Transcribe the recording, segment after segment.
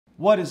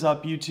What is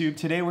up, YouTube?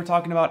 Today we're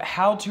talking about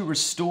how to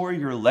restore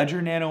your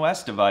Ledger Nano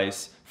S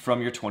device from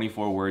your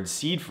 24-word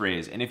seed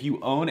phrase. And if you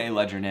own a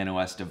Ledger Nano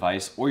S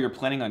device or you're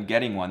planning on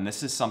getting one,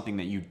 this is something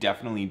that you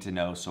definitely need to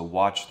know. So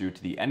watch through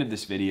to the end of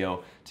this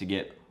video to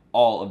get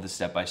all of the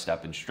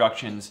step-by-step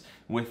instructions.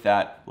 With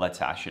that, let's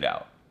hash it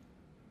out.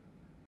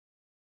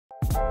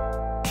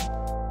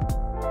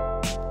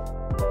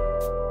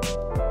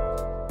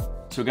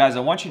 So guys, I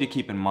want you to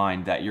keep in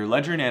mind that your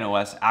Ledger Nano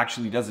S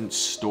actually doesn't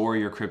store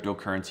your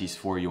cryptocurrencies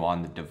for you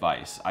on the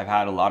device. I've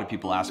had a lot of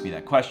people ask me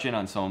that question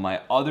on some of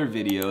my other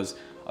videos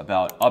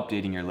about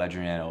updating your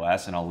Ledger Nano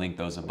S, and I'll link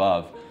those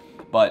above.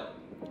 But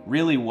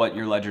really what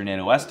your Ledger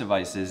Nano S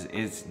device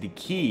is the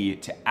key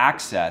to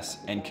access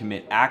and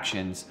commit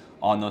actions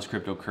on those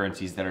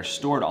cryptocurrencies that are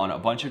stored on a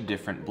bunch of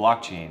different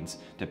blockchains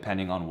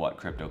depending on what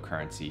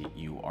cryptocurrency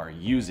you are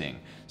using.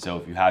 So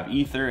if you have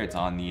Ether, it's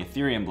on the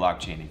Ethereum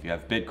blockchain. If you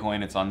have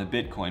Bitcoin, it's on the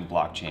Bitcoin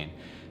blockchain.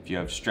 If you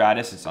have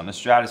Stratus, it's on the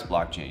Stratus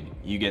blockchain.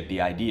 You get the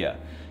idea.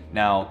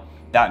 Now,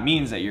 that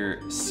means that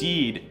your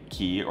seed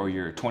key or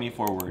your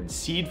 24-word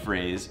seed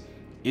phrase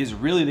is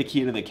really the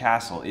key to the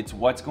castle. It's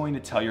what's going to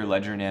tell your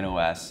Ledger Nano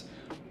S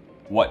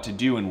what to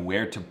do and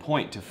where to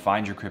point to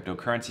find your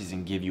cryptocurrencies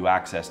and give you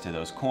access to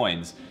those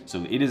coins.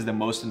 So it is the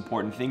most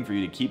important thing for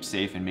you to keep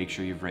safe and make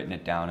sure you've written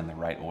it down in the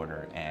right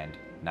order and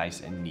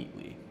nice and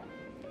neatly.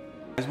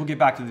 Guys, we'll get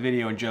back to the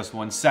video in just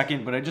one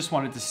second, but I just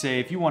wanted to say,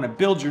 if you want to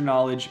build your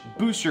knowledge,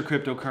 boost your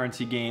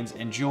cryptocurrency gains,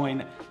 and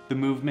join the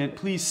movement,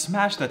 please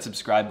smash that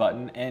subscribe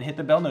button and hit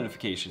the bell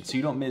notification so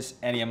you don't miss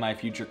any of my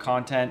future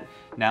content.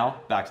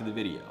 Now, back to the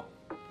video.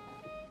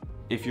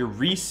 If you're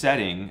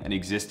resetting an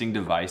existing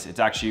device, it's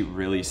actually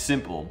really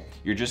simple.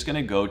 You're just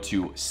gonna go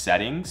to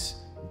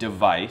Settings,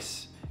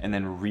 Device, and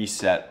then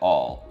Reset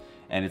All.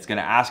 And it's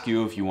gonna ask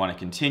you if you wanna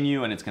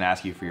continue, and it's gonna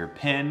ask you for your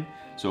PIN.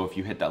 So if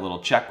you hit that little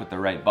check with the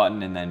right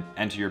button and then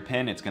enter your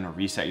PIN, it's gonna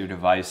reset your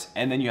device,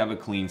 and then you have a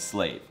clean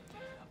slate.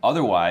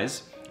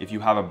 Otherwise, if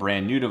you have a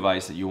brand new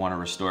device that you wanna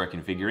restore a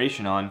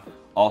configuration on,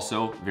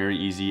 also very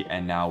easy,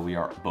 and now we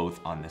are both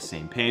on the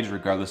same page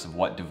regardless of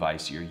what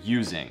device you're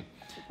using.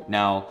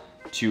 Now,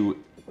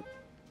 to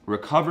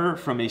recover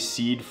from a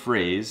seed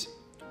phrase,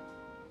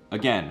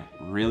 again,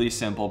 really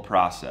simple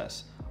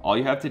process. All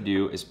you have to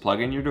do is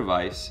plug in your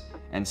device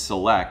and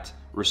select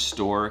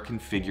Restore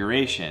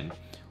Configuration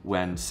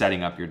when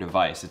setting up your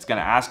device. It's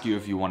gonna ask you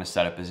if you want to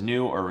set up as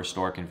new or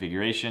restore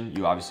configuration.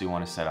 You obviously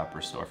want to set up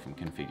Restore from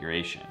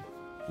Configuration.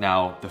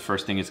 Now, the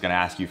first thing it's gonna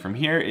ask you from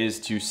here is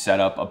to set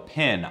up a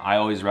PIN. I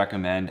always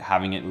recommend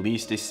having at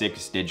least a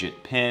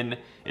 6-digit PIN.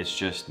 It's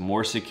just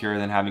more secure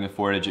than having a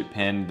 4-digit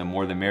PIN. The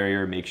more the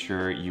merrier. Make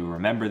sure you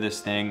remember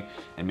this thing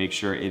and make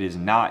sure it is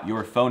not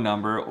your phone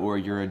number or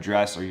your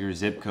address or your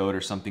zip code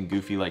or something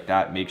goofy like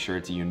that. Make sure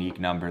it's a unique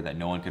number that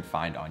no one could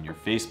find on your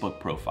Facebook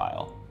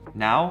profile.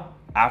 Now,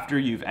 after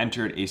you've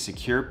entered a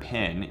secure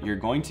PIN, you're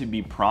going to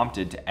be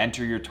prompted to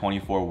enter your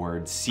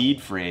 24-word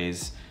seed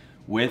phrase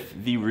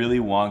with the really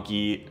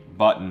wonky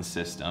button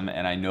system.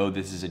 And I know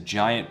this is a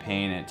giant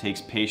pain and it takes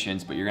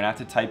patience, but you're gonna have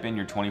to type in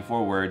your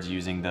 24 words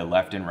using the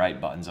left and right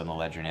buttons on the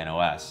Ledger Nano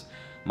S.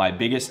 My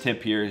biggest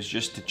tip here is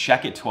just to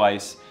check it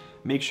twice.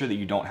 Make sure that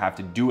you don't have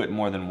to do it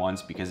more than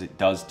once because it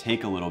does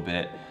take a little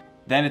bit.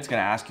 Then it's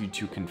gonna ask you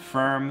to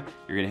confirm.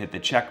 You're gonna hit the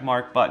check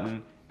mark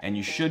button and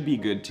you should be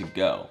good to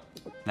go.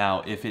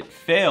 Now, if it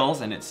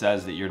fails and it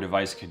says that your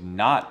device could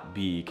not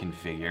be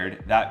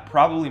configured, that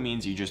probably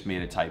means you just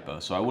made a typo.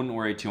 So I wouldn't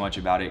worry too much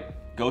about it.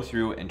 Go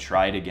through and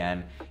try it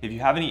again. If you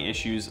have any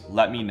issues,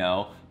 let me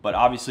know. But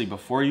obviously,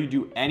 before you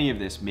do any of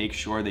this, make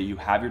sure that you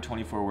have your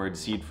 24-word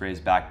seed phrase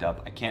backed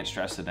up. I can't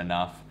stress it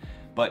enough,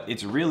 but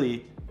it's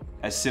really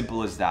as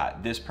simple as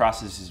that. This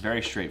process is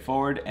very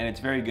straightforward and it's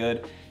very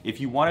good. If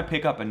you want to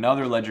pick up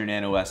another Ledger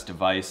Nano S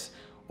device,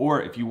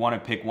 or if you want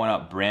to pick one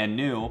up brand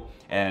new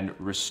and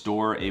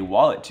restore a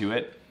wallet to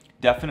it,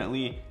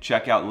 definitely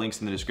check out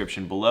links in the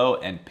description below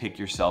and pick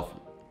yourself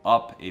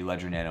up a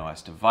Ledger Nano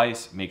S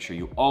device. Make sure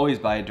you always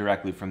buy it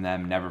directly from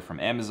them, never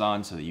from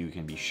Amazon, so that you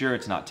can be sure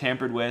it's not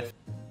tampered with.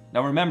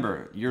 Now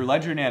remember, your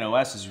Ledger Nano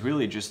S is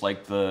really just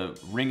like the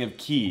ring of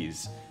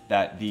keys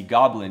that the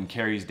goblin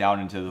carries down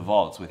into the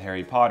vaults with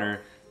Harry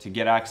Potter to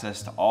get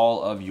access to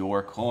all of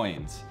your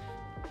coins.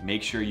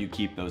 Make sure you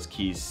keep those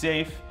keys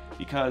safe,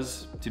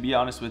 because to be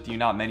honest with you,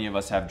 not many of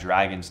us have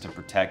dragons to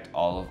protect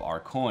all of our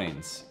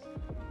coins.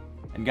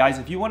 And guys,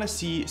 if you want to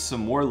see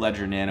some more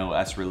Ledger Nano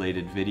S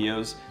related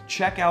videos,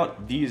 check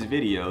out these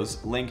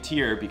videos linked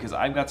here because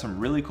I've got some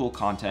really cool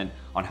content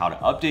on how to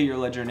update your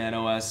Ledger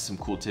Nano S, some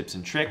cool tips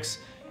and tricks,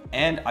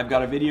 and I've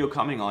got a video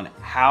coming on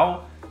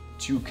how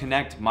to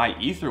connect my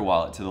Ether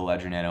wallet to the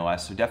Ledger Nano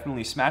S, so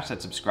definitely smash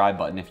that subscribe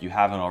button if you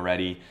haven't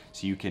already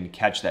so you can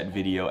catch that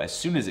video as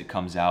soon as it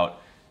comes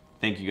out.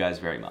 Thank you guys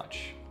very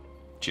much.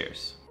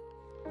 Cheers.